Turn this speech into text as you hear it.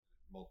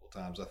multiple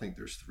times. I think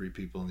there's 3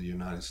 people in the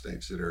United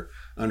States that are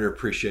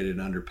underappreciated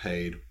and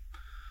underpaid.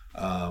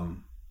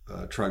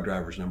 Truck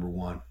drivers, number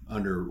one,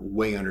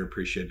 way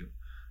underappreciated,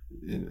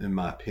 in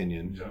my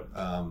opinion. Yep.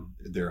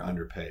 They're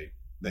underpaid.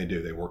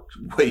 They work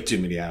way too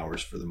many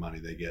hours for the money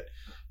they get.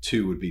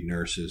 2 would be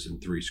nurses and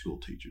 3 school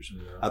teachers.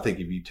 Yeah. I think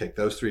if you take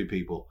those 3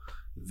 people,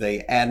 they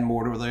add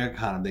more to their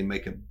economy. They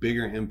make a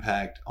bigger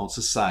impact on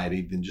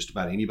society than just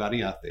about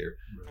anybody out there.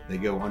 Right. They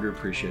go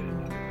underappreciated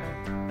and underpaid.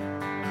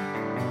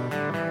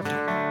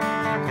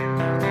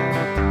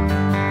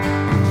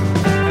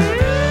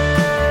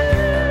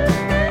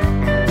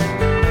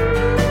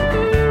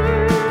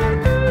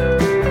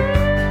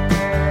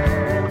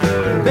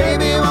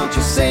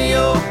 Say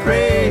your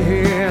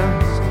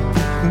prayers.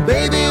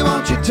 Baby,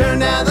 won't you turn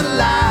down the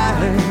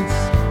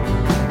lights?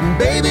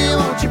 Baby,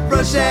 won't you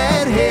brush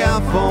that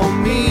hair for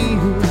me?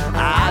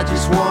 I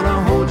just want to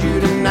hold you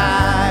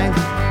tonight.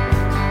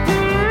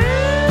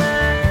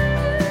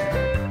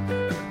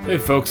 Hey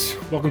folks,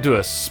 welcome to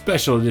a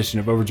special edition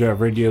of Overdrive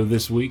Radio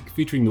this week,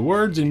 featuring the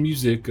words and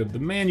music of the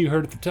man you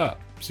heard at the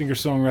top,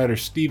 singer-songwriter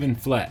Stephen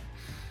Flatt,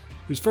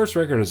 whose first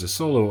record as a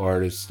solo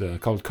artist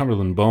called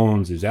Cumberland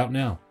Bones is out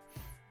now.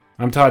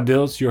 I'm Todd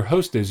Dills, your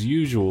host as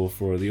usual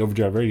for the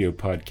Overdrive Radio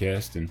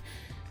podcast, and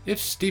if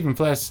Stephen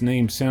Flatt's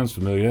name sounds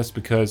familiar, that's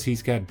because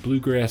he's got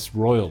bluegrass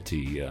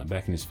royalty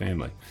back in his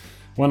family.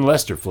 One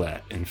Lester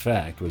Flatt, in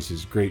fact, was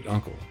his great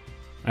uncle.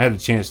 I had the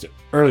chance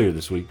earlier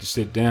this week to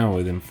sit down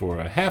with him for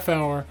a half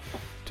hour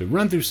to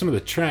run through some of the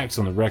tracks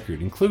on the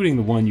record, including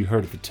the one you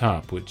heard at the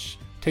top, which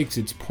takes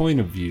its point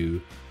of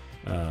view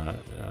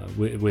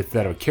with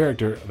that of a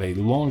character of a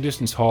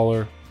long-distance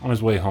hauler on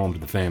his way home to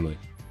the family.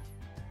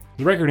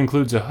 The record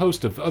includes a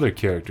host of other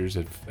characters,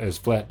 as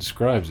Flatt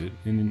describes it,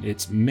 in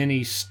its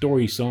many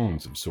story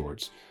songs of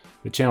sorts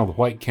that channel the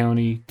White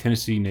County,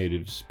 Tennessee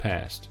natives'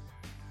 past.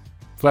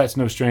 Flatt's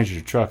no stranger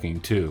to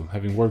trucking, too,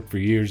 having worked for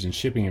years in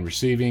shipping and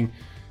receiving,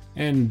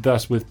 and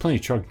thus with plenty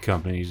of trucking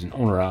companies and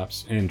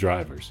owner-ops and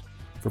drivers,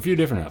 for a few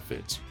different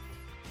outfits.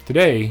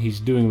 Today, he's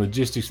doing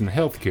logistics in the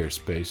healthcare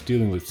space,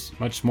 dealing with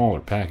much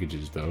smaller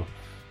packages, though.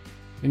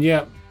 And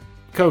yeah,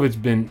 COVID's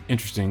been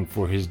interesting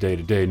for his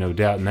day-to-day, no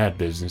doubt, in that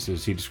business,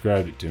 as he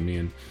described it to me,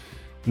 and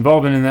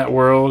involvement in that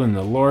world and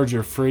the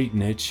larger freight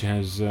niche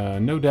has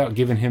no doubt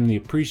given him the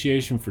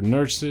appreciation for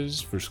nurses,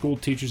 for school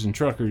teachers and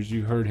truckers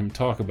you heard him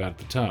talk about at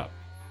the top.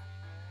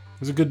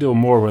 There's a good deal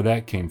more where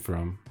that came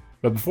from,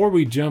 but before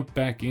we jump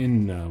back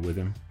in with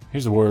him,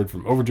 here's a word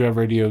from Overdrive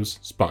Radio's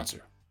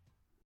sponsor.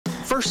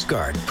 First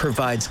Guard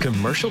provides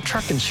commercial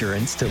truck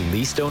insurance to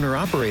leased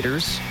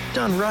owner-operators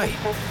done right,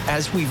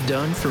 as we've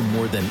done for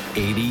more than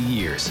 80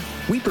 years.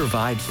 We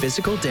provide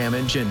physical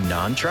damage and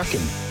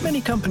non-trucking. Many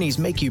companies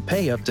make you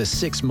pay up to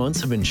 6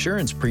 months of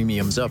insurance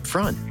premiums up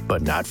front,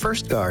 but not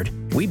First Guard.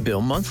 We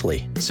bill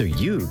monthly, so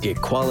you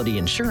get quality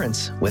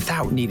insurance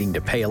without needing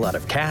to pay a lot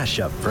of cash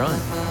up front.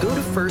 Go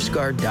to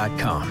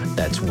firstguard.com.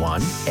 That's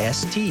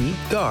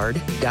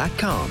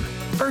 1stguard.com.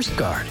 First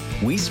Guard.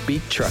 We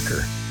speak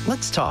trucker.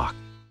 Let's talk.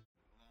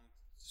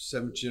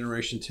 7th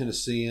generation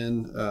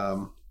Tennessean.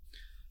 I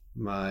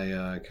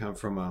come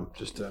from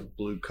just a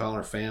blue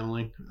collar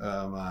family.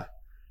 My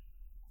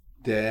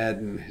dad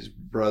and his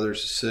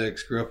brothers,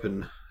 6, grew up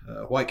in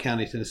White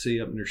County, Tennessee,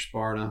 up near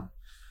Sparta.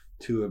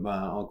 2 of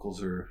my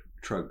uncles are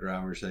truck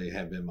drivers. They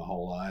have been my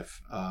whole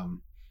life.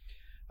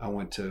 I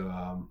went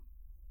to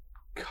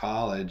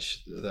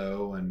college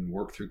though, and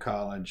worked through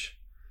college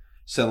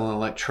selling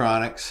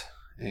electronics,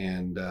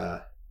 and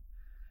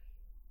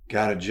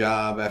got a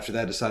job after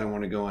that. Decided I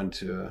wanted to go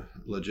into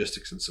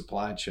logistics and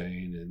supply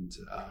chain, and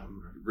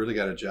really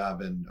got a job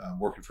in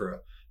working for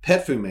a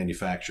pet food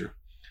manufacturer.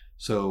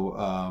 So,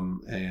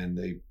 and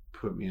they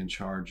put me in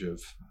charge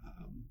of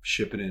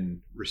shipping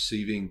and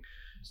receiving.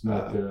 It's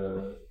not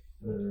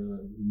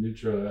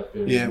Nutra.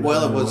 Yeah,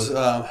 well,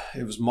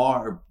 it was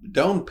Mars.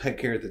 Doan Pet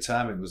Care at the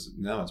time.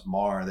 It's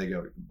Mars. They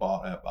got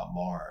bought up by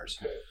Mars.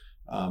 Okay.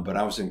 But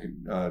I was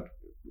in.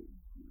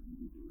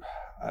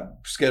 I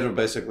scheduled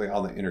basically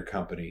all the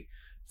intercompany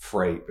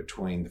freight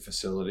between the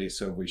facilities.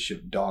 So we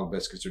shipped dog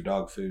biscuits or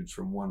dog foods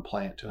from one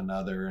plant to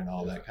another and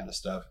all that kind of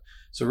stuff.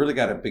 So really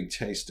got a big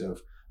taste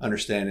of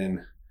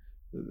understanding,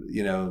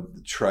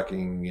 the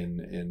trucking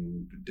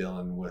and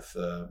dealing with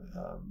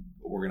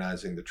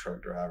organizing the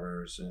truck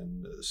drivers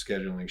and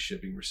scheduling,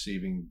 shipping,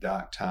 receiving,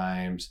 dock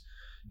times,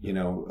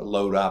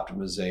 load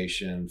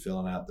optimization,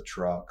 filling out the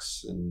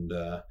trucks, and,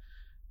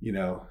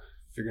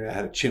 figuring out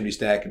how to chimney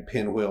stack and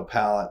pinwheel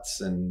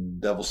pallets and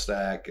double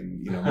stack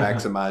and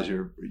maximize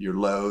your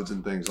loads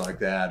and things like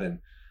that. And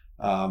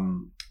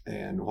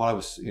while I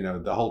was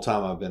the whole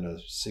time I've been a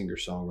singer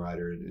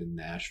songwriter in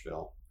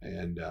Nashville,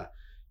 and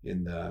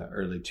in the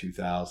early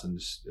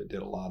 2000s I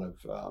did a lot of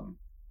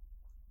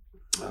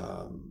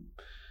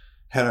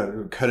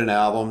cut an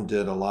album,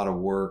 did a lot of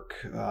work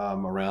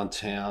around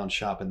town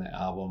shopping the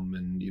album,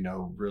 and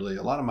really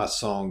a lot of my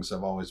songs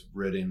I've always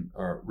written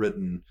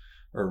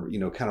or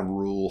kind of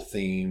rural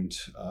themed.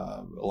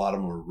 A lot of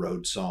them were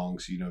road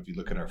songs. If you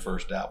look at our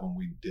first album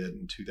we did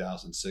in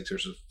 2006,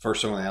 there's the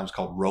first song on the album is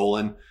called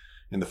Rollin',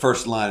 And the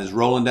first line is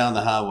rolling down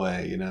the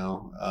highway, you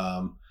know,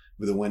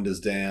 with the windows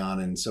down.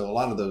 And so a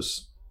lot of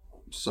those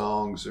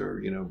songs are,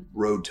 you know,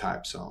 road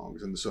type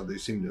songs. And so they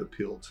seem to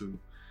appeal to,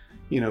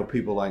 you know,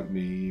 people like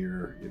me,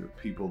 or, you know,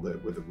 people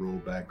that with a rural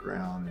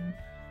background and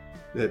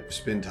that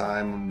spend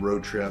time on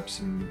road trips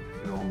and,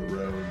 you know, on the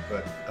road.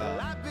 But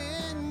I've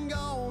been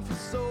gone for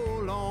so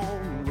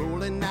long,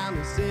 rolling down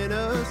this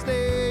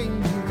interstate,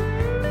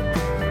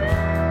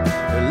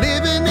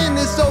 living in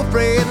this old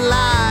freight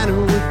line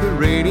with the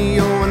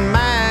radio and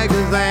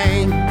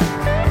magazine.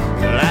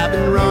 I've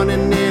been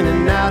running in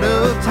and out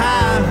of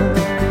time,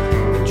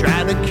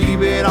 trying to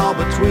keep it all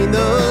between the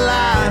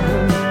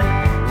lines.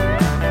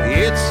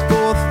 It's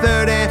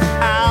 4:30,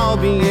 I'll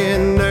be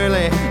in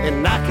early,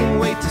 and I can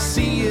wait to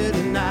see you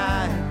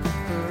tonight.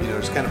 you know,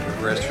 just kind of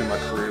progressed through my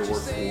career,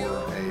 worked for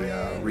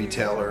a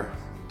retailer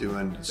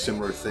doing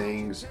similar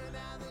things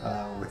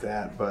with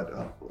that, but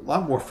a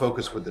lot more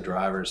focused with the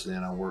drivers.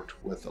 Then I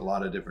worked with a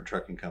lot of different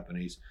trucking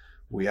companies.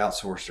 We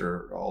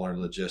outsourced all our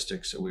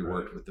logistics, so we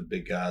worked with the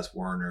big guys,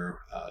 Werner,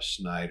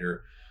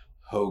 Schneider,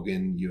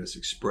 Hogan, U.S.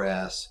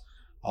 Express,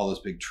 all those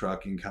big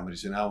trucking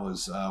companies. And I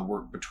was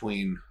worked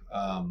between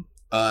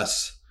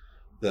us,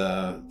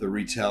 the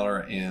retailer,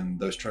 and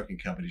those trucking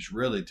companies,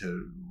 really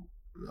to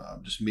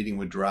just meeting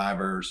with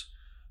drivers,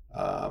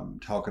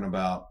 talking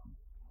about,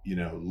 you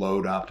know,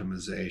 load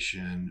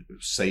optimization,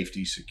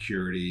 safety,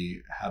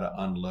 security, how to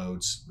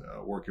unload,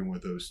 working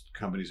with those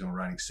companies on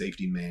writing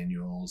safety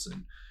manuals,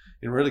 and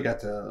really got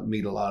to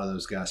meet a lot of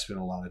those guys, spent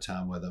a lot of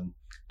time with them,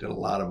 did a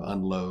lot of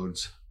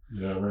unloads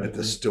at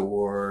the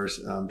stores,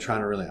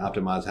 trying to really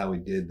optimize how we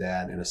did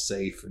that in a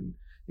safe and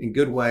in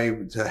good way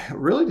to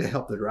really to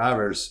help the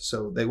drivers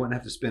so they wouldn't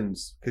have to spend,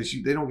 because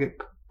they don't get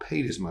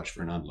paid as much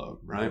for an unload,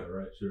 right? Yeah,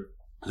 right, sure.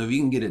 So if you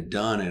can get it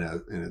done in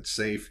a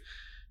safe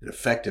and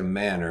effective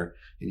manner,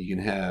 and you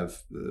can have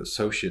the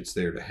associates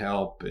there to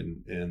help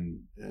and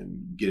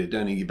get it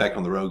done, and get back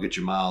on the road, get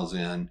your miles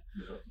in,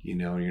 you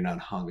know, and you're not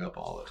hung up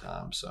all the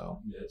time.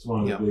 So yeah, it's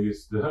one of the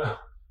biggest,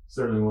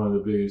 certainly one of the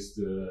biggest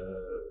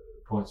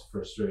points of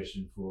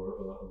frustration for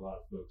a lot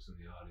of folks in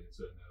the audience,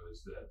 I know,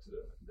 is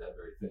that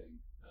very thing,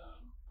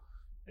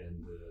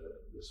 and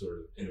the sort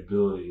of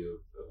inability of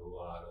a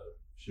lot of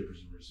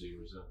shippers and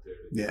receivers out there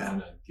to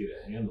kind of get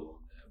a handle on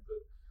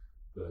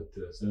that.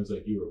 But sounds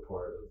like you were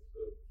part of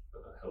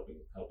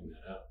helping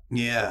that out.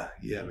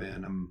 Yeah,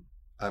 man.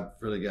 I've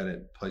really got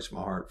it placed in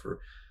my heart for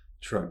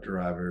truck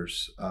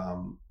drivers.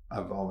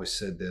 I've always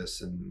said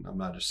this, and I'm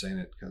not just saying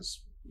it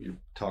because you're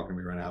talking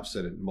to me right now. I've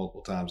said it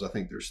multiple times. I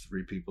think there's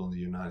 3 people in the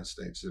United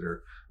States that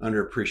are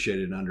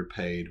underappreciated and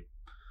underpaid.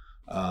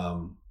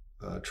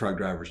 Truck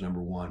drivers,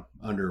 number one,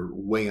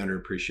 way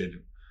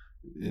underappreciated,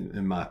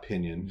 in my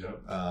opinion.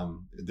 Yep.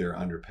 They're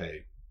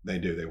underpaid. They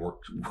do. They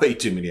work way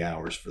too many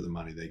hours for the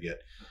money they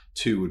get.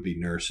 2 would be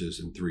nurses,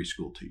 and 3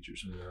 school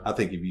teachers. Yeah. I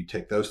think if you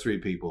take those 3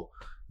 people,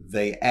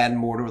 they add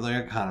more to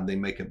their economy. They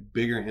make a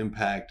bigger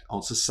impact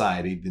on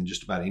society than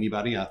just about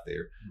anybody out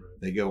there.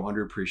 Right. They go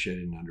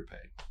underappreciated and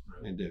underpaid.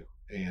 Right. They do.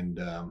 And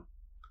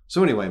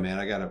so anyway, man,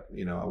 I got to,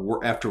 you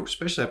know,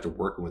 especially after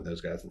working with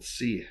those guys and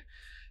see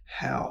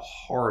how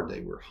hard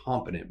they were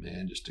humping it,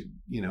 man, just to,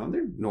 you know, and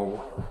they're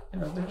normal, you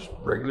know, they're just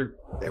regular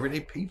everyday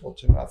people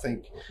too. I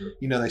think,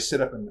 you know, they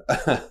sit up in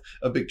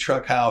a big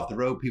truck high off the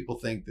road. People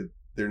think that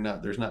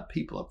there's not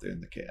people up there in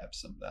the cab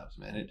sometimes,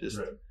 man. It just,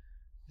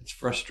 it's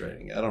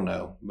frustrating. I don't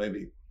know.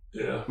 Maybe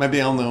I'm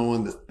the only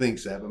one that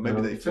thinks that, but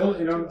maybe they feel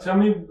tell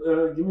me,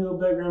 give me a little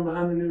background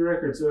behind the new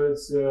record. So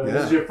it's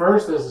this is your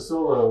first as a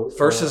solo.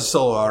 First as a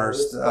solo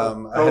artist.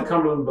 Called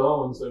Cumberland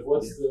Bones. Like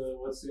what's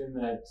in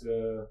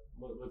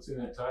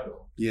that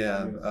title?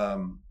 Yeah.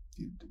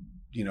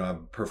 You know,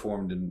 I've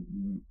performed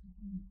in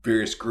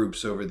various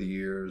groups over the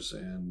years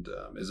and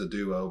as a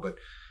duo, but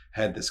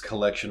had this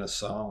collection of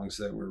songs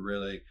that were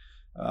really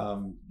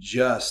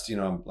just, you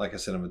know, like I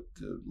said, I'm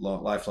a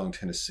lifelong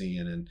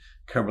Tennessean, and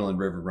Cumberland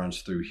River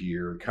runs through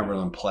here.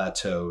 Cumberland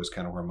Plateau is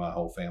kind of where my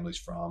whole family's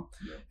from.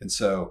 Yeah. And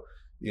so,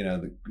 you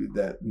know,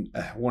 that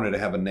I wanted to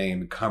have a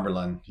name,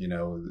 Cumberland, you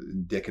know,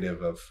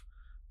 indicative of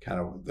kind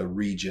of the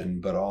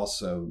region, but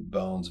also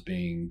bones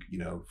being, you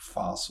know,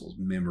 fossils,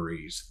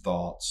 memories,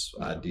 thoughts,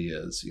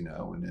 ideas, you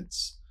know, and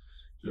it's,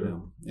 you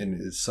know, in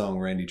his song,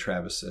 Randy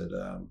Travis said,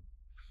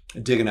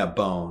 digging up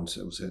bones.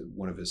 It was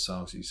one of his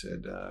songs. He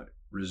said,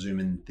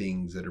 resuming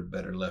things that are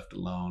better left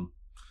alone.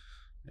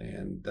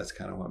 And that's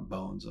kind of what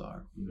bones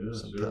are.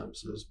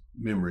 Sometimes those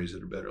memories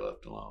that are better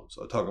left alone.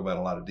 So I talk about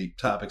a lot of deep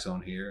topics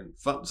on here and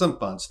some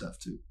fun stuff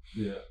too.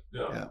 Yeah.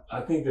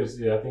 I think there's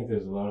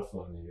a lot of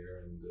fun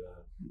here, and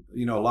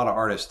you know, a lot of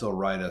artists still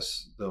write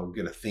us. They'll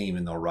get a theme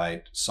and they'll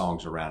write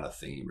songs around a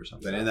theme or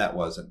something. And that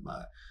wasn't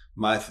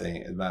my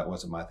thing. That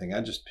wasn't my thing.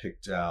 I just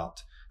picked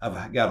out.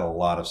 I've got a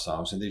lot of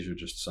songs, and these are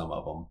just some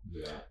of them.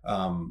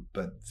 Yeah.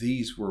 But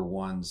these were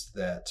ones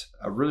that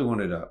I really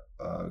wanted to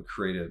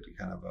create a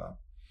kind of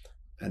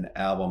an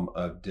album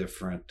of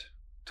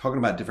talking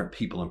about different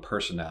people and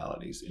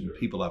personalities and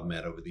people I've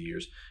met over the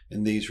years.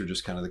 And these were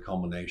just kind of the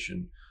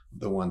culmination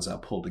the ones I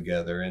pulled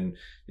together, and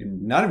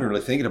not even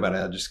really thinking about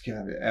it. I just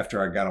kind of,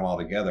 after I got them all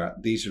together,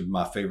 these are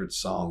my favorite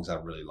songs I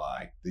really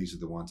like. These are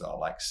the ones I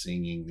like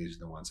singing. These are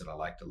the ones that I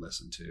like to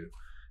listen to.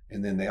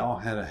 And then they all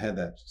had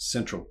that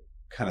central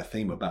kind of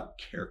theme about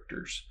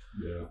characters.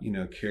 Yeah. You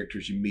know,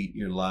 characters you meet in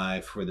your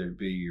life, whether it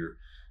be your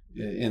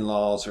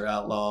in-laws or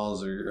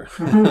outlaws or,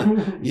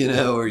 you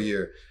know, or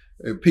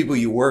or people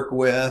you work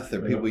with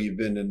or people you've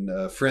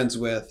been friends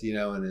with, you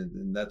know,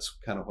 and that's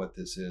kind of what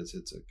this is.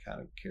 It's a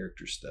kind of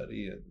character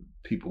study and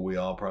people we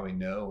all probably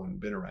know and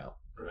been around.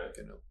 Right.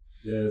 You know.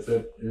 Yeah,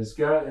 it's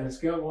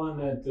got one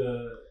that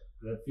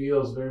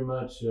feels very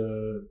much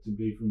to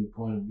be from the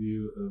point of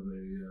view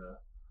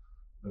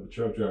of a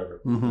truck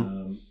driver.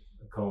 Mm-hmm.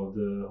 Called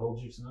Hold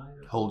You Tonight.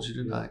 Hold You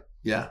Tonight.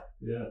 Yeah.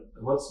 Yeah.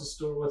 What's the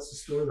story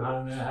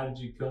behind that? How did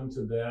you come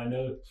to that? I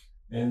know,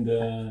 and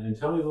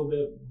tell me a little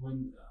bit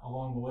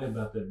along the way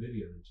about that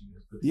video that you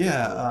guys put together.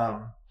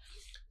 Yeah.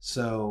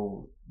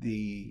 So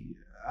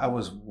I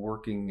was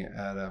working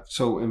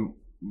in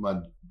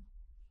my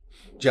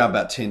job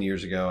about 10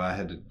 years ago, I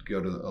had to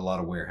go to a lot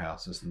of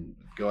warehouses and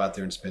go out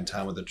there and spend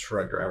time with the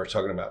truck drivers,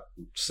 talking about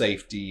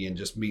safety and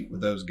just meeting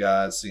with those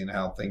guys, seeing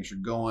how things are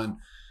going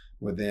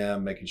with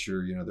them, making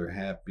sure, you know, they're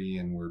happy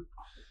and we're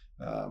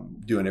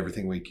doing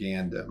everything we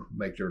can to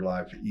make their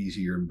life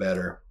easier and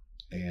better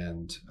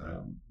and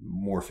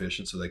more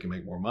efficient so they can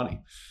make more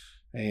money.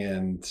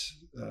 And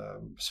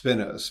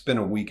spent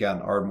a week out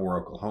in Ardmore,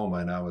 Oklahoma,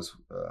 and I was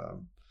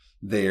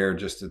there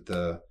just at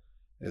the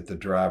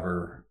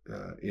driver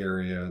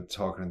area,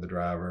 talking to the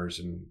drivers,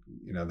 and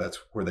you know that's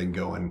where they can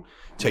go and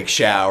take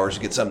showers,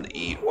 get something to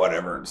eat,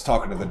 whatever. Just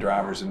talking to the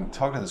drivers and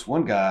talking to this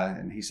one guy,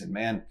 and he said,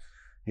 "Man,"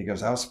 he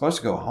goes, "I was supposed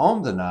to go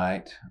home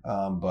tonight,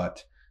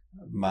 but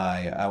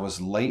I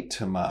was late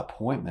to my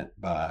appointment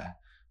by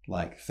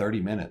like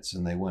 30 minutes,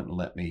 and they wouldn't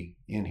let me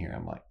in here."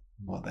 I'm like,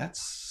 "Well, that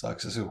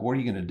sucks." I said, "What are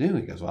you going to do?"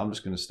 He goes, "Well, I'm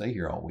just going to stay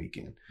here all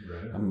weekend."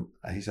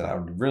 Right. He said, "I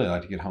would really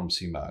like to get home and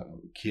see my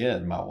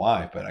kid, my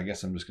wife, but I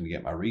guess I'm just going to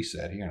get my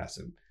reset here." And I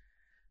said,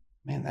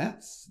 "Man,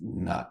 that's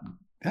not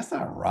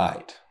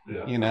right."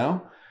 Yeah. You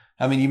know,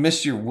 I mean, you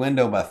missed your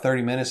window by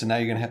 30 minutes and now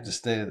you're going to have to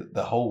stay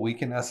the whole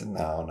weekend. I said,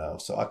 no.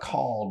 So I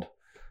called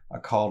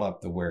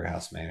up the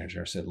warehouse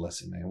manager. I said,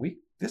 "Listen, man,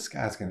 this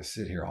guy's going to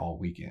sit here all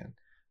weekend.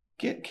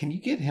 Can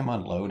you get him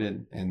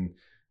unloaded?" And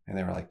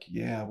they were like,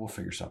 "Yeah, we'll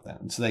figure something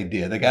out." And so they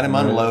did. They got him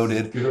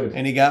unloaded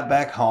and he got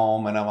back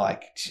home. And I'm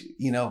like,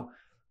 you know,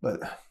 but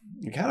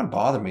it kind of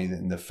bothered me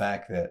in the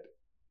fact that,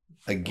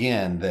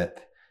 again,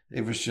 that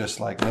it was just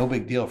like no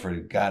big deal for a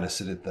guy to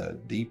sit at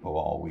the depot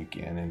all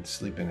weekend and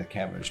sleep in the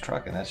cab of his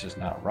truck. And that's just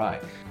not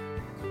right.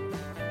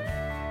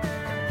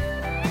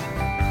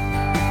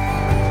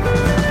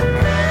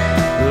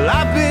 Well,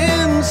 I've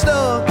been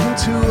stuck in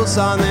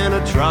Tucson and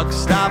a truck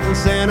stop in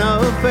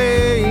Santa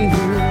Fe.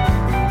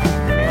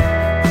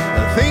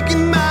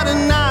 Thinking about the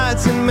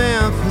nights in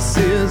Memphis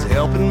is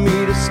helping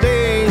me to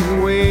stay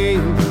away.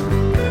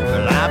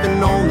 Well, I've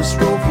been on this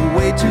road for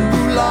way too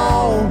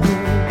long.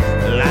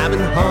 Well, I've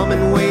been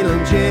humming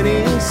Waylon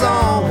Jennings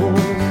songs.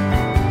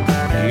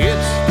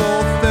 It's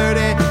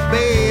 4:30,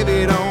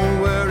 baby,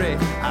 don't worry.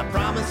 I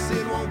promise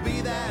it won't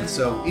be that. And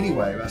so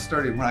anyway,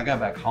 when I got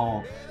back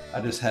home,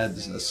 I just had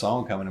a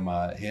song coming in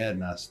my head,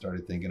 and I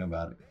started thinking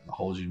about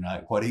Hold You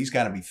Tonight. What he's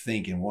got to be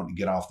thinking, wanting to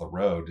get off the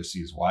road to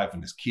see his wife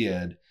and his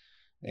kid,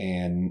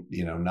 and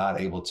you know, not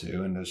able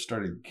to. And I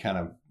started kind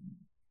of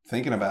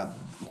thinking about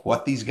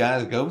what these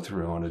guys go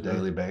through on a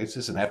daily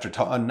basis. And after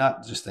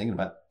not just thinking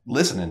about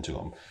listening to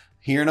them,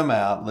 hearing them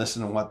out,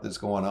 listening to what's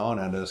going on,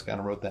 I just kind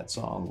of wrote that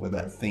song with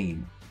that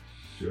theme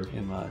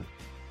in mind.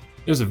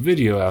 There's a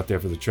video out there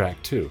for the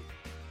track too.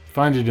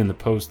 Find it in the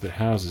post that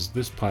houses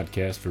this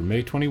podcast for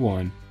May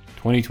 21,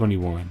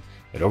 2021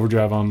 at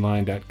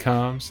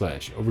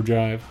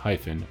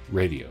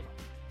overdriveonline.com/overdrive-radio.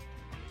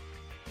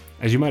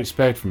 As you might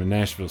expect from a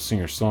Nashville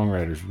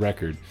singer-songwriter's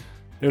record,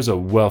 there's a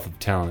wealth of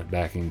talent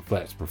backing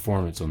Flat's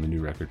performance on the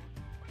new record.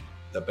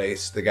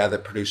 The guy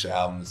that produced the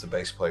album is the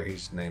bass player.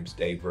 His name's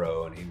Dave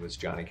Rowe, and he was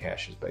Johnny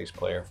Cash's bass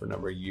player for a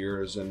number of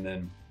years. And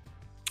then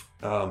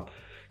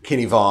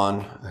Kenny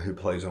Vaughn, who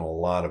plays on a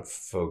lot of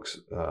folks'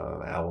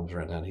 albums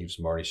right now. He was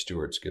Marty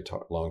Stewart's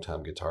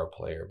longtime guitar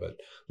player, but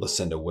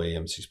Lucinda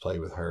Williams, he's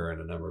played with her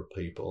and a number of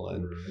people.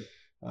 And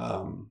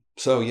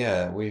so,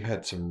 yeah, we've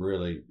had some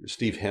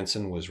Steve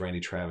Henson was Randy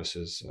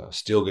Travis's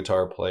steel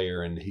guitar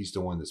player, and he's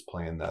the one that's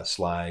playing that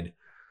slide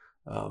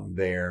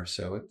there.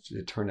 So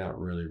it turned out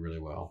really, really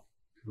well.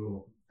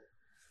 Cool.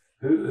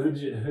 Who'd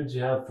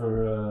you have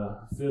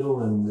for fiddle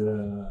and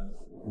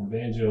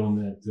banjo on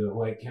that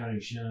White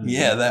County Shine?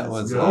 Yeah, that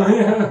was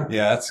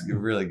that's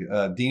really good.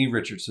 Deanie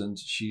Richardson,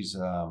 she's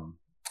a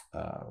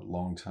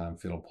longtime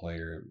fiddle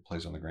player,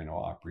 plays on the Grand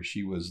Ole Opry.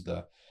 She was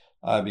the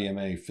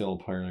IBMA Fiddle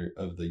Player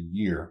of the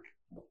Year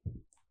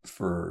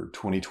for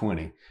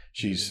 2020.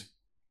 She's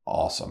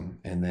awesome.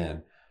 And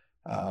then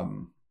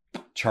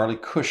Charlie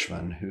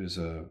Cushman, who's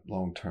a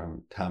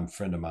long-time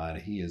friend of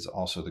mine, he is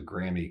also the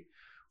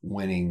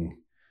Grammy-winning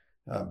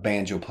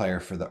banjo player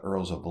for the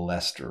Earls of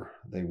Leicester.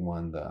 They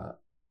won the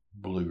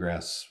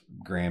bluegrass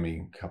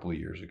Grammy a couple of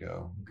years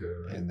ago.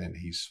 Good. And then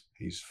he's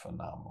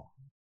phenomenal.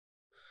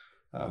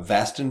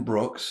 Vaston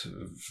Brooks,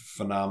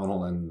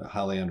 phenomenal and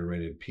highly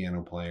underrated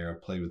piano player. I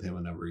played with him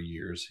a number of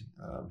years.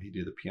 He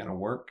did the piano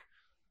work.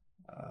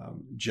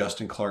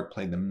 Justin Clark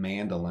played the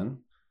mandolin,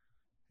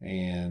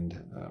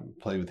 and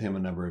played with him a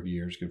number of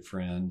years. Good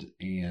friend.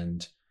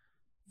 And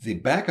the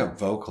backup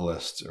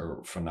vocalists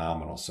are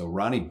phenomenal. So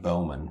Ronnie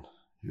Bowman,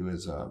 who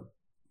is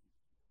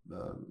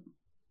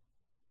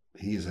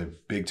he's a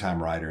big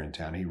time writer in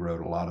town. He wrote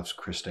a lot of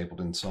Chris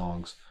Stapleton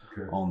songs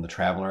on the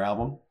Traveler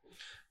album.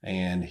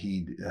 And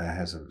he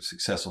has a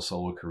successful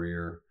solo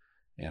career,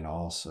 and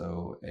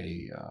also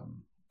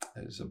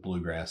is a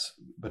bluegrass.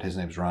 But his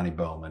name's Ronnie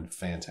Bowman.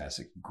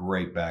 Fantastic,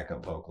 great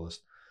backup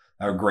vocalist,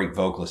 or great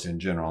vocalist in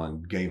general,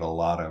 and gave a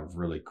lot of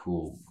really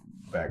cool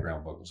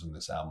background vocals in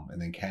this album.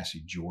 And then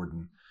Cassie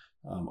Jordan,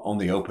 on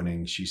the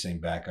opening, she sang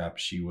backup.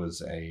 She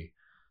is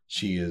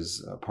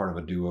a part of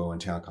a duo in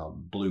town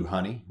called Blue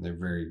Honey. They're a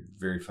very,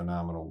 very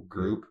phenomenal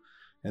group.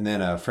 And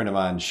then a friend of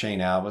mine, Shane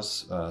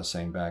Alvis,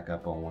 sang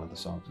backup on one of the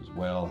songs as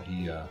well.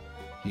 He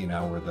and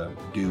I were the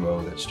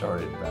duo that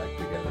started back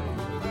together in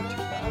the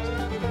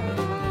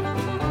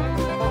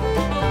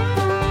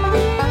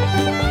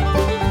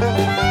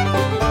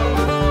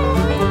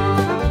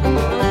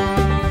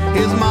 2000s.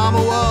 His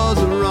mama was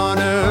a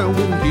runner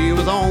when he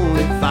was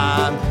only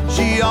 5.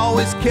 She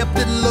always kept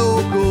it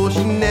local,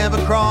 she never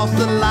crossed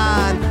the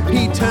line.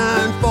 He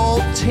turned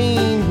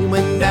 14, he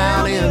went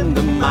down in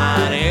the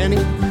mine, and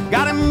he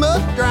got him a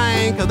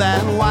drink of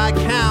that White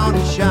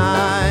County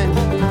shine.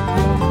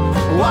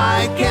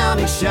 White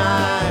County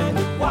shine,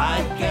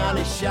 White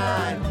County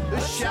shine. A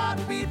shot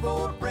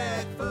before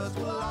breakfast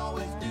will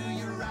always do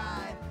you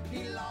right.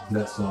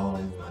 That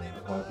song,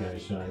 White County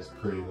Shine, is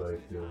pretty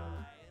like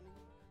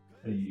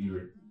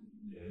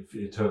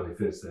it totally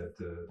fits that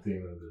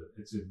theme of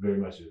it's very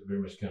much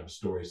kind of a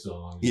story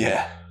song.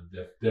 Yeah,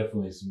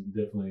 definitely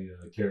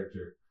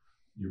character.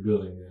 You're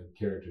building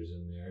characters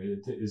in there.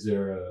 Is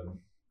there a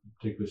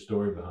particular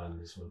story behind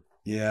this one?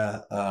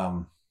 Yeah.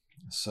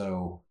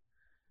 So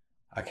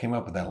I came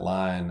up with that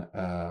line.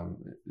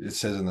 It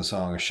says in the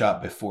song, "A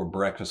shot before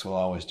breakfast will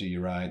always do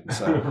you right."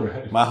 So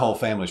right. My whole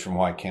family's from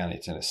White County,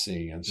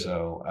 Tennessee. And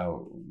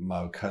so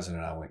my cousin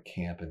and I went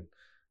camping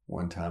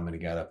one time, and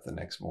he got up the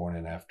next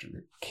morning after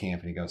the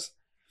camp, and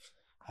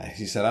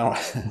he said, I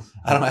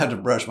don't have to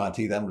brush my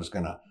teeth. I'm just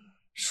going to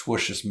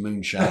swoosh this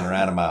moonshine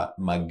around in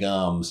my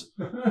gums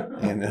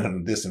and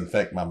then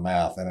disinfect my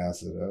mouth. And I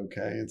said,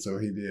 okay. And so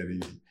he did.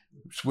 He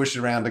swished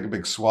it around, took a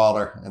big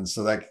swaller. And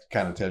so that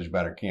kind of tells you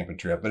about our camping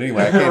trip. But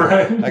anyway,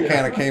 I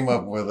kind of came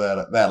up with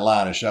that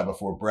line, "A shot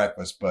before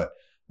breakfast." But,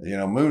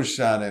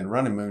 moonshine and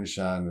running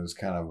moonshine is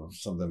kind of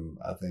something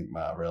I think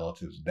my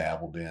relatives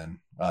dabbled in.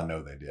 I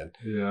know they did.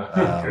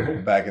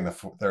 Yeah. Back in the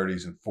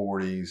 30s and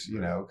 40s,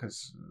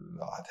 because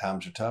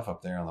times are tough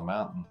up there on the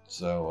mountain.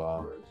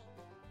 So,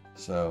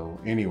 So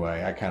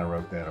anyway, I kind of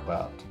wrote that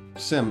about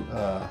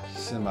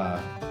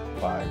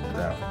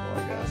semi-biographical,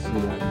 I guess.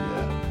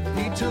 Yeah.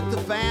 He took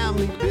the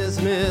family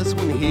business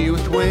when he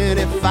was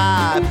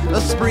 25.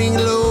 A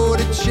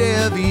spring-loaded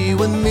Chevy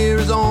with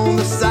mirrors on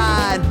the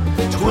side.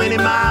 20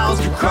 miles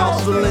to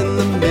Crossville in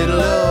the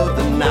middle of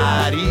the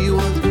night. He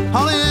was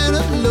hauling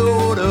a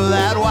load of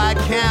that White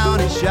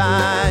County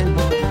shine.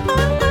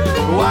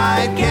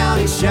 White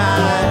County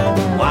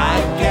shine,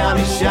 White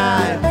County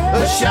shine.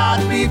 A shot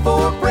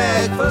before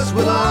breakfast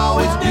will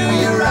always do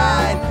you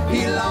right.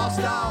 He lost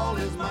all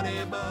his money,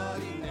 but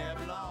he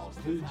never lost.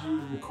 Who did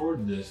you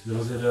record this?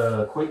 Was it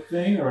a quick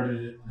thing, or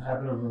did it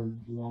happen over a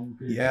long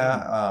period?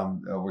 Yeah,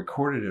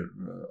 recorded it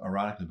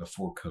ironically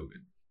before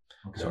COVID.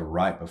 Okay. So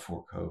right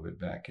before COVID,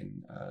 back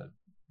in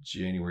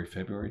January,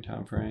 February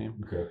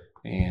timeframe. Okay.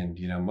 And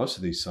most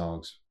of these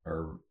songs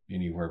are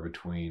anywhere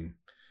between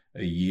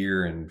a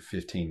year and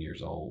 15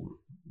 years old.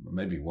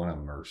 Maybe one of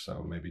them or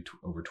so, maybe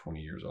over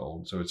 20 years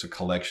old. So it's a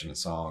collection of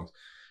songs.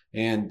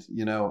 And,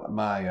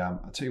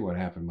 I'll tell you what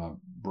happened. My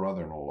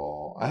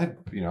brother-in-law, I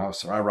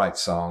write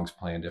songs,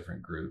 play in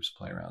different groups,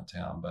 play around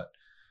town, but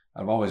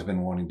I've always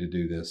been wanting to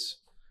do this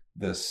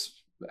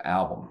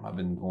album. I've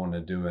been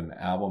wanting to do an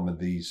album of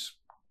these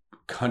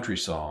country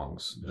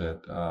songs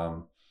that,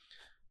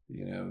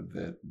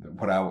 that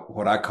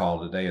what I call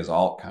today is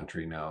alt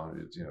country now.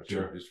 It's, it's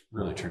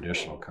really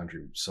traditional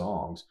country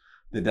songs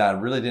that I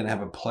really didn't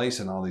have a place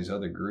in all these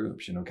other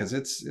groups, because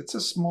it's a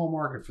small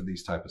market for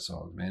these type of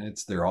songs, man.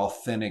 They're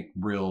authentic,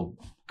 real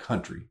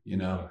country,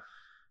 Yeah.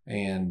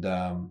 And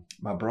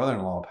my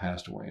brother-in-law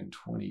passed away in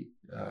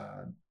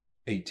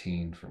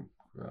 2018 from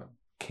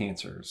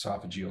cancer,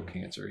 esophageal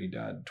cancer. He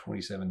died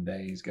 27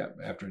 days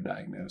after a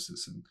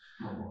diagnosis,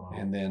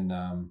 and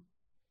then.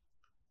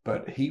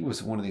 But he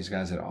was one of these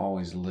guys that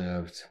always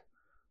lived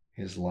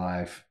his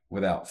life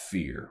without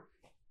fear.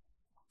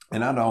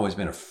 And I'd always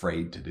been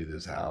afraid to do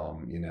this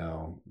album,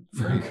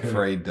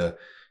 afraid to,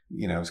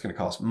 it's going to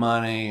cost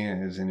money.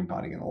 Is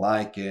anybody going to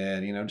like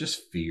it?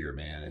 Just fear,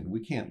 man. And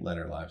we can't let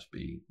our lives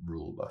be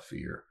ruled by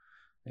fear.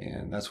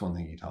 And that's one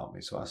thing he taught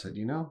me. So I said,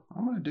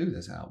 I'm going to do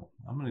this album.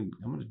 I'm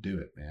going to do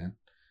it, man.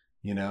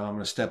 I'm going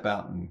to step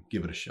out and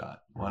give it a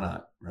shot. Why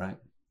not? Right.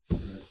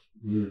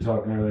 We were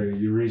talking earlier,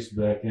 you reached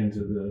back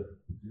into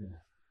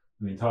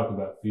talk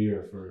about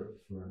fear for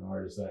an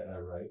artist. I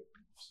write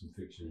some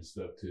fiction and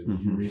stuff too.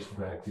 But you reached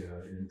back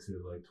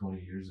into like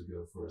 20 years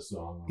ago for a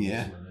song.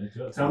 Yeah.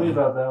 Tell me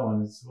about that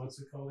one. What's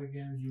it called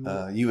again?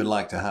 You Would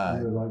Like to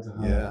Hide. You Would Like to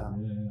Hide.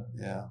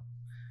 Yeah.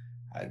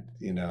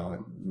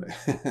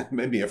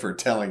 Maybe if we're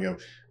telling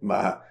of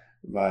my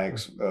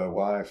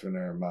ex-wife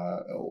and my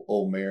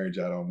old marriage,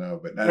 I don't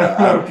know. But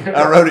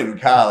I wrote it in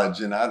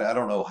college, and I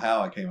don't know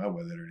how I came up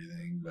with it or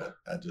anything, but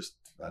I just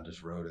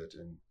wrote it,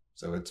 and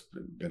so it's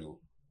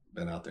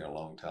been out there a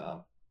long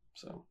time.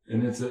 So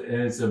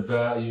it's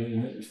about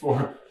you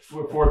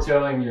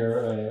foretelling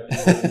your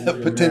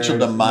potential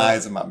marriage.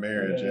 demise of my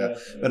marriage. Yeah.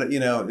 But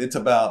it's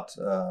about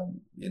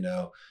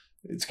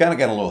it's kind of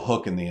got a little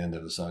hook in the end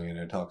of the song.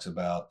 It talks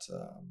about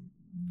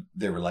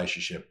their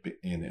relationship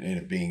in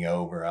it being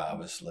over,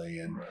 obviously,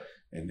 and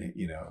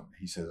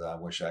he says, "I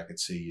wish I could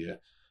see you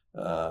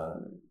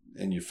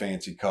in your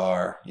fancy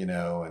car,"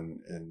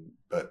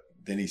 but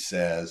then he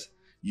says,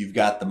 "You've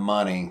got the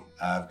money,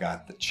 I've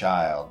got the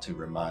child to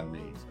remind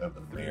me of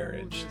the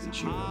marriage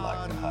that you would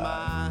like to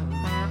hide."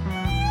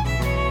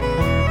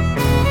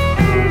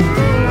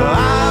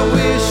 I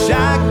wish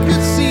I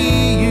could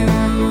see you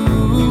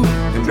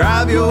and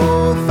drive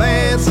your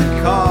fancy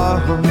car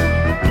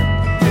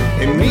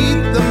and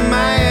meet the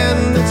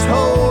man that's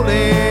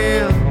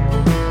holding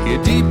you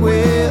deep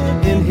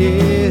within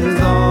his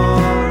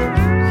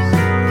arms.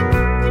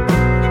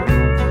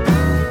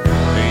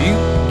 You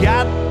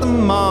got the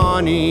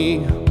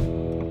money,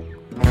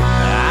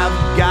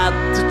 I've got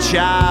the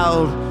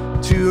child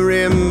to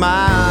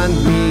remind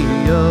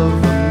me of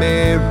a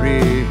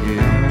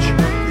marriage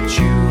that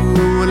you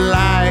would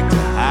like to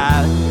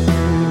hide.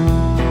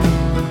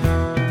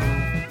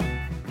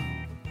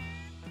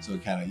 So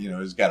it kind of,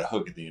 it's got a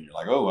hook at the end. You're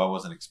like, oh, I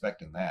wasn't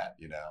expecting that.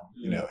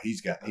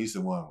 He's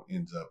the one who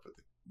ends up with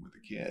the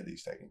kid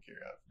he's taking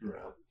care of.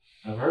 Right.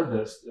 I've heard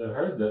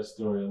that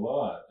story a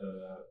lot.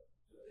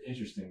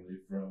 Interestingly,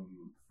 from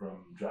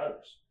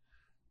drivers.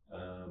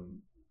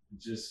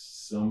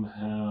 Just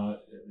somehow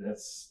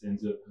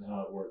ends up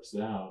how it works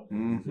out.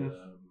 Mm-hmm.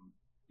 And,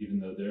 even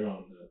though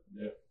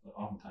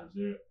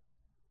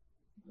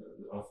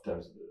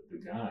oftentimes the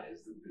guy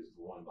is the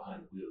one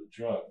behind the wheel of the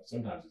truck.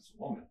 Sometimes it's a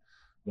woman,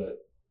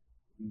 but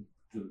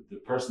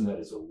the person that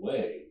is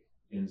away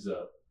ends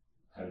up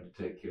having to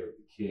take care of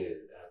the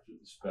kid after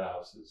the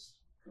spouse has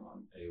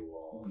gone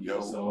AWOL.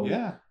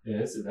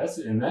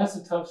 That's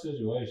a tough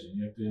situation.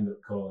 You have to end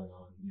up calling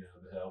on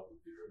the help of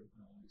your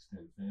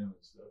extended family and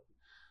stuff.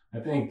 I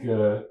think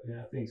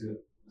it's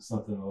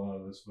something a lot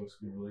of those folks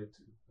can relate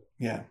to.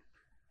 Yeah,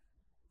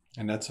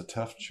 and that's a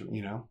tough,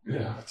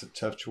 that's a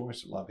tough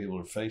choice. A lot of people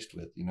are faced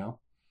with, Yeah.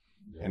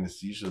 and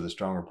it's usually the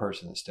stronger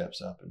person that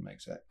steps up and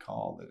makes that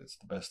call that it's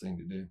the best thing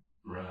to do.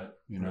 Right.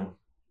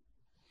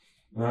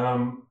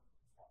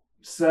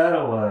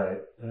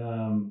 Satellite.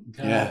 Kind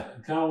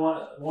of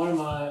one of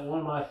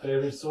my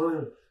favorites. Sort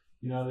of,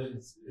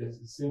 it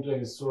seems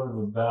like it's sort of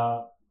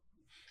about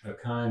a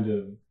kind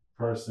of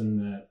person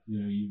that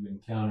you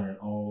encounter in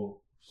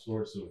all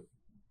sorts of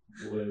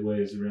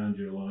ways around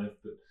your life.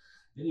 But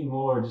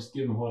anymore, just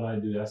given what I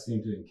do, I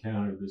seem to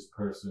encounter this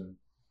person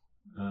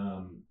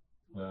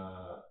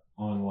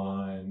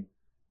online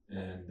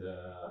and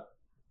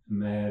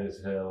mad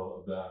as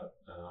hell about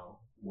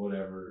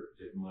whatever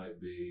it might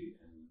be,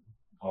 and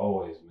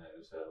always mad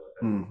as hell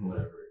at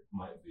whatever it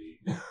might be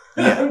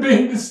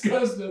being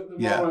discussed at the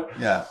moment.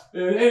 Yeah.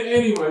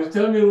 Anyways,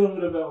 tell me a little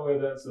bit about where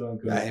that song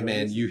comes from. Hey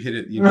man, you hit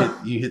it. You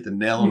hit the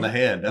nail on the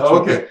head. That's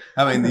okay.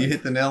 you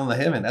hit the nail on the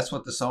head, and that's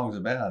what the song's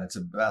about. It's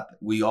about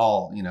we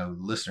all,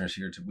 listeners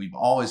here.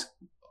 All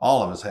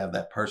of us have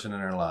that person in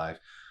our life,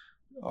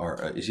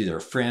 or it's either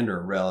a friend or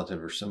a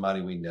relative or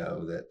somebody we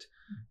know that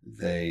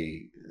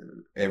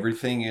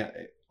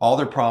all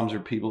their problems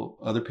are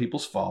other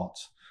people's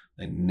faults.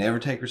 They never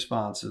take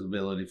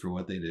responsibility for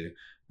what they do.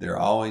 They're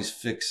always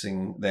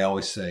fixing. They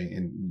always say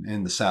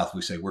in the South,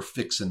 we say we're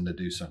fixing to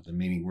do something,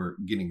 meaning we're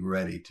getting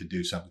ready to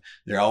do something.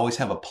 They always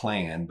have a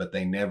plan, but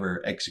they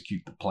never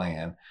execute the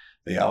plan.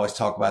 They always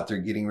talk about they're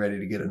getting ready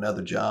to get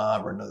another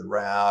job or another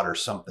route or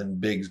something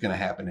big is going to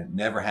happen. It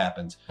never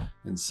happens.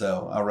 And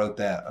so I wrote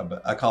that.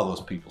 I call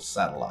those people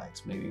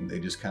satellites, meaning they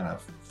just kind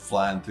of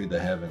flying through the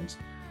heavens.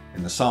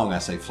 In the song, I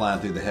say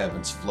flying through the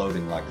heavens,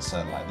 floating like a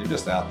satellite. They're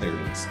just out there in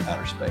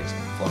outer space,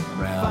 floating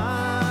around.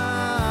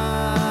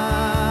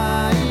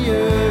 Fire,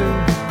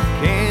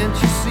 can't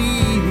you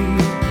see?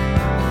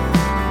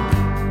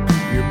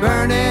 You're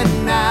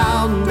burning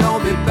out,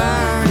 don't be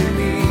burning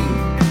me.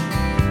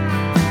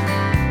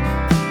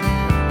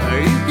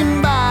 You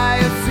can buy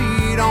a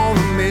seat on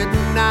the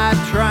midnight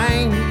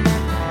train,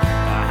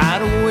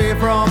 hide away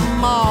from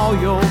all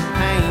your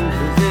pain,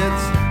 'cause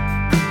it's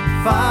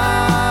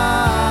fire.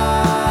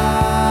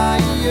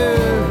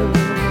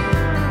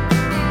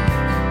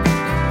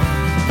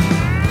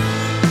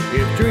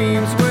 If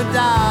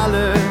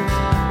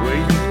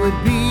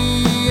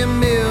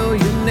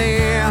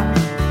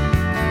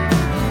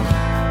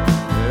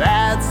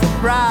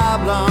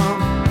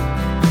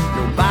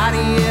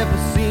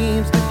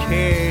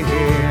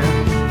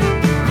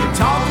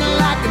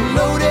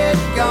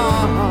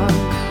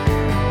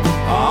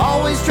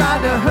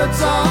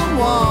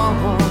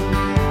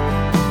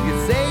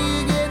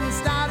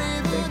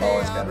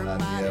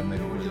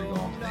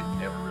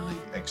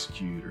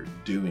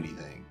do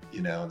anything.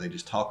 You know, they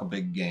just talk a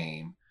big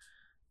game.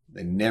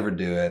 They never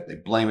do it. They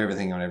blame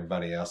everything on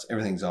everybody else.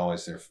 Everything's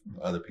always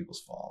other people's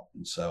fault.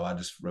 And so I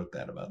just wrote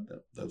that about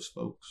those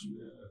folks.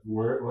 Yeah.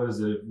 What is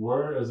it?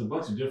 There's a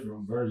bunch of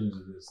different versions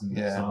of this in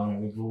the song. I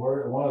think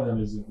one of them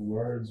is if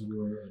words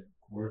were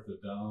worth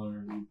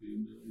 $1, you'd be a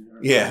millionaire.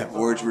 Yeah, if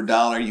words were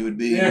 $1, you would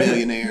be a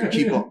millionaire.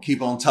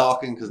 Keep on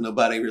talking because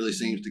nobody really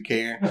seems to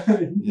care.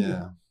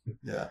 Yeah.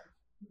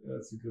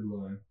 That's a good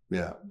line.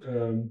 Yeah.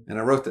 And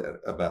I wrote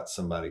that about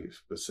somebody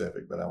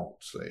specific, but I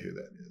won't say who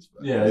that is.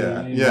 But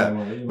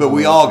but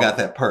we all got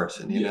that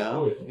person, you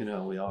know? You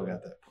know, we all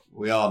got that.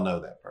 We all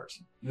know that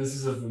person. This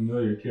is a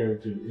familiar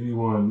character to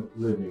anyone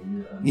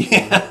living.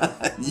 Yeah.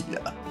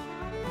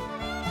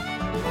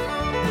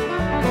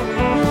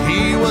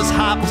 He was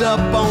hopped up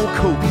on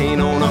cocaine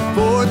on a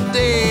 4th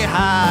day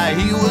high.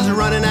 He was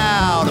running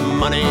out of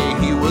money,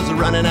 he was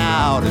running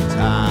out of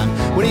time.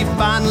 When he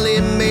finally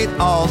made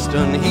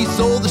Austin, he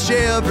sold the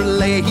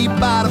Chevrolet. He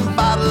bought a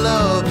bottle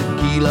of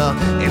tequila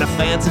and a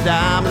fancy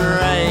diamond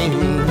ring.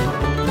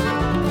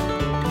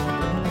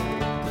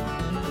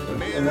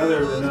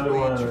 Another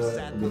one of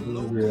the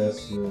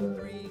bluegrass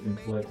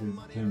inflected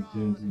kind of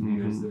tunes in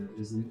here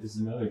is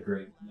another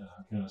great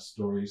kind of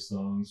story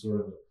song,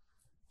 sort of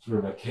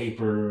a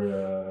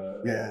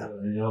caper,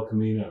 an El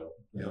Camino.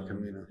 El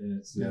Camino.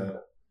 And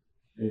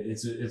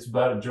it's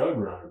about a drug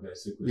runner,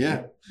 basically.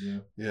 Yeah.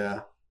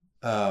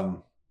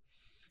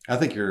 I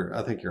think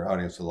your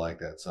audience will like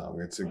that song.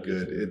 It's a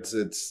good.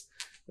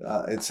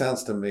 It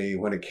sounds to me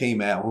when it came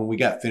out, when we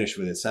got finished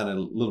with it, it sounded a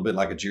little bit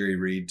like a Jerry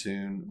Reed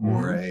tune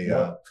or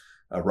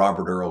a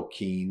Robert Earl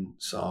Keen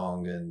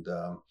song, and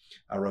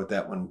I wrote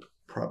that one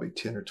probably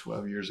 10 or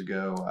 12 years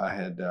ago.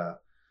 I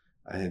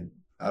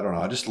don't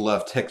know. I just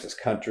love Texas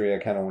country. I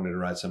kind of wanted to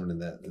write something in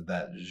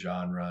that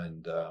genre.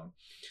 And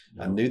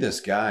I knew this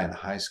guy in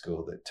high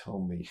school that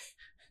told me,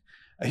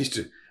 I used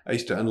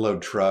to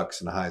unload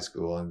trucks in high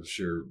school. I'm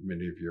sure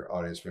many of your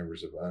audience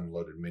members have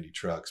unloaded many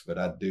trucks, but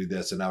I'd do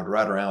this and I would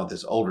ride around with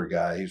this older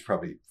guy. He was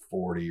probably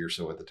 40 or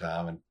so at the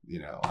time. And, you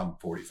know, I'm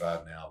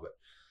 45 now, but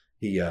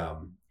he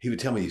would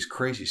tell me these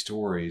crazy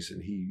stories.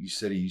 And he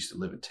said he used to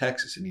live in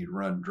Texas and he'd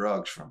run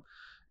drugs from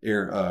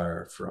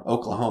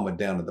Oklahoma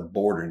down to the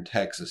border in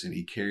Texas, and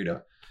he carried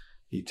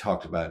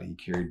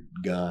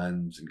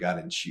guns and got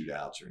in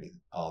shootouts or anything,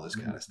 all this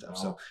kind of stuff.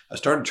 So I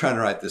started trying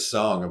to write this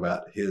song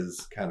about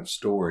his kind of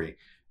story,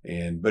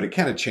 but it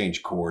kind of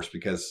changed course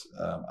because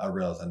I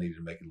realized I needed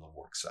to make it a little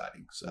more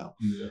exciting. So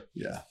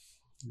yeah.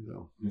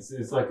 So.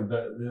 It's like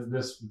about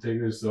this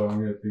particular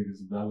song. I think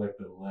is about like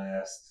the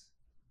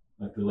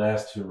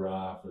last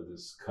hurrah for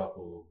this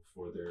couple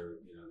before they're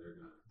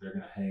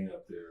gonna hang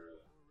up their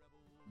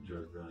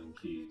drug running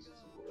keys, as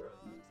it were.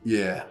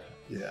 Yeah.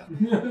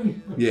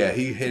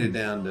 He headed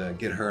down to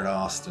get her in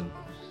Austin,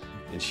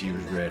 and she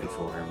was ready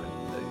for him,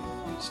 and they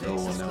stole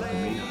an El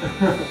Camino.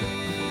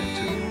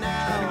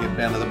 Trying to get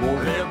down to the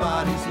border. Their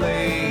bodies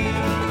lay,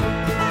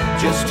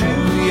 just 2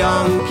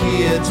 young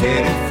kids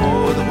headed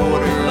for the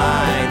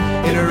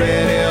borderline in a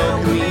red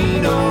El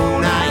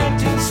Camino,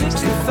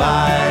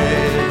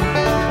 1965.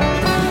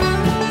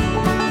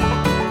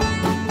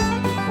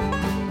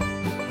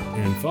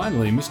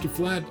 Finally, Mr.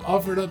 Flatt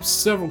offered up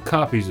several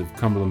copies of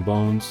Cumberland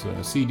Bones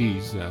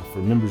CDs for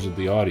members of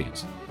the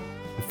audience.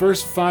 The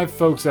first 5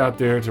 folks out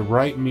there to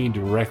write me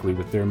directly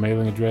with their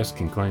mailing address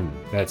can claim them.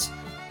 That's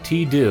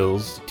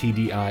tdills,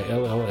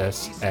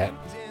 TDILLS, at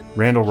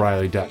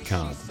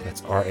randallreilly.com.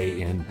 That's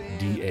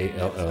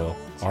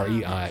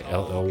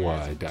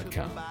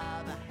RANDALLREILLY.com.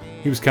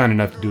 He was kind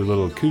enough to do a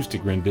little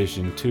acoustic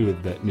rendition, too,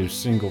 of that new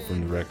single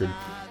from the record,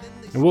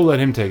 and we'll let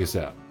him take us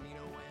out.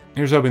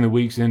 Here's hoping the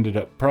week's ended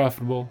up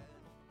profitable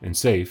and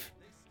safe,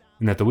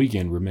 and that the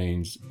weekend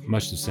remains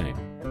much the same.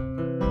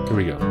 Here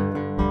we go.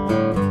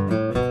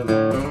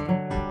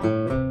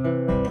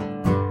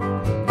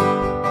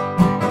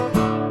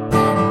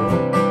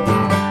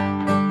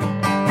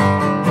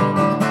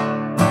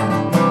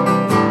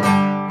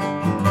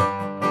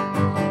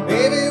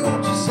 Baby,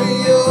 won't you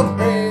say your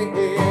prayers?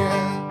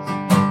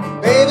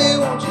 Baby,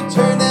 won't you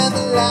turn down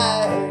the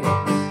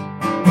lights?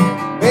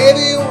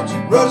 Baby, won't you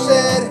brush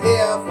that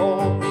hair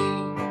for me?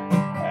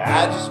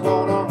 I just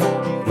wanna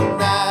hold you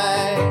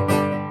tonight.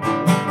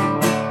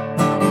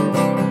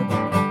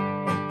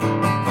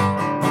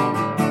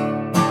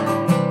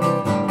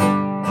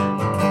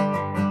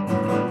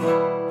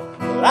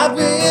 Well, I've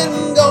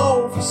been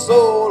gone for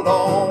so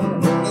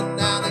long, rolling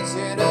down this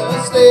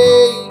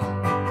interstate,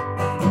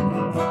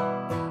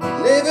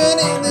 living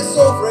in this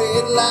old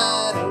freight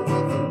liner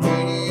with the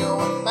radio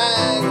and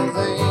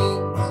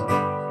magazines.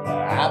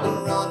 I've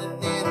been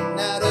running in and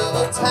out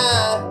of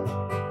time,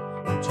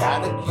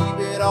 trying to keep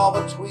it all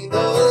between the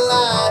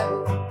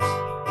lines.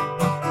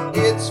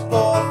 It's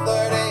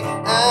 4:30,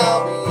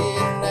 I'll be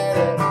in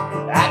there.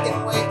 I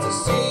can wait to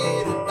see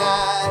you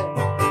tonight.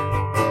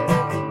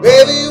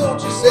 Baby,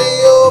 won't you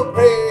say your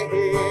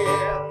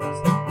prayers?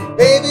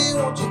 Baby,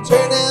 won't you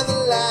turn down the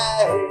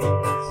lights?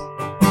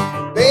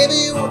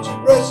 Baby, won't you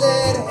brush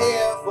that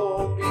hair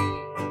for me?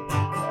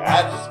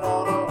 I just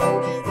wanna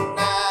hold you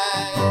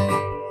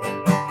tonight.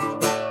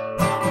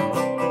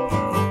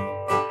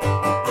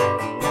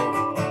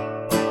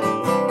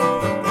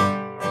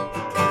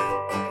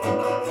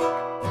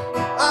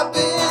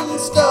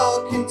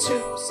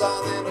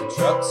 sign and a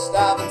truck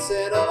stop in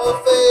Santa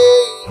Fe.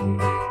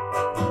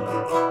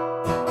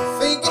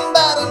 Thinking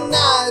about the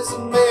nights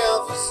in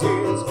Memphis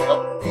is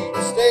helping me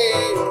to stay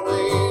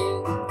away.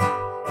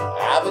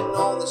 I've been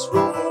on this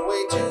road for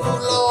way too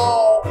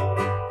long.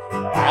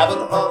 I've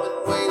been humming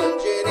Waylon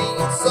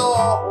Jennings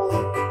songs.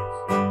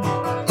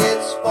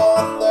 It's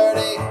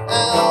 4:30,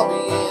 I'll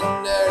be in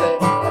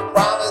dirty. I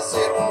promise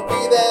it won't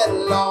be that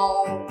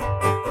long.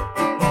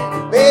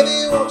 Baby,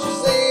 won't you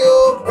say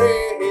your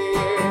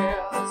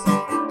prayers?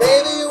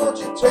 Baby, won't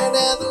you turn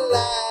down the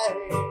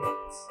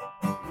lights?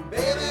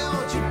 Baby,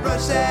 won't you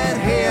brush that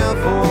hair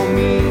for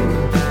me?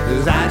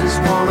 'Cause I just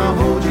wanna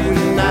hold you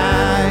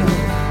tonight.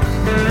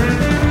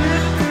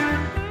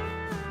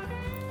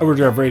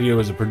 Overdrive Radio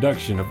is a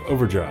production of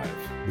Overdrive,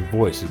 the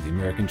voice of the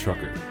American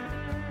trucker.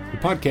 The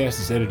podcast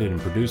is edited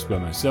and produced by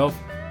myself,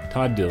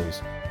 Todd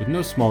Dills, with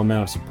no small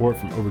amount of support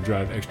from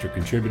Overdrive Extra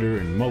contributor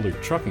and Muller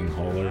trucking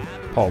hauler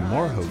Paul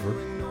Marhover,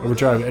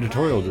 Overdrive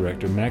editorial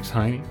director Max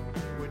Heine,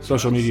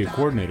 social media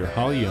coordinator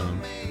Holly Young,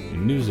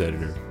 and news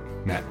editor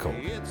Matt Cole.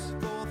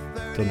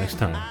 Till next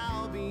time,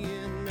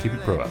 keep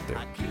it pro out there.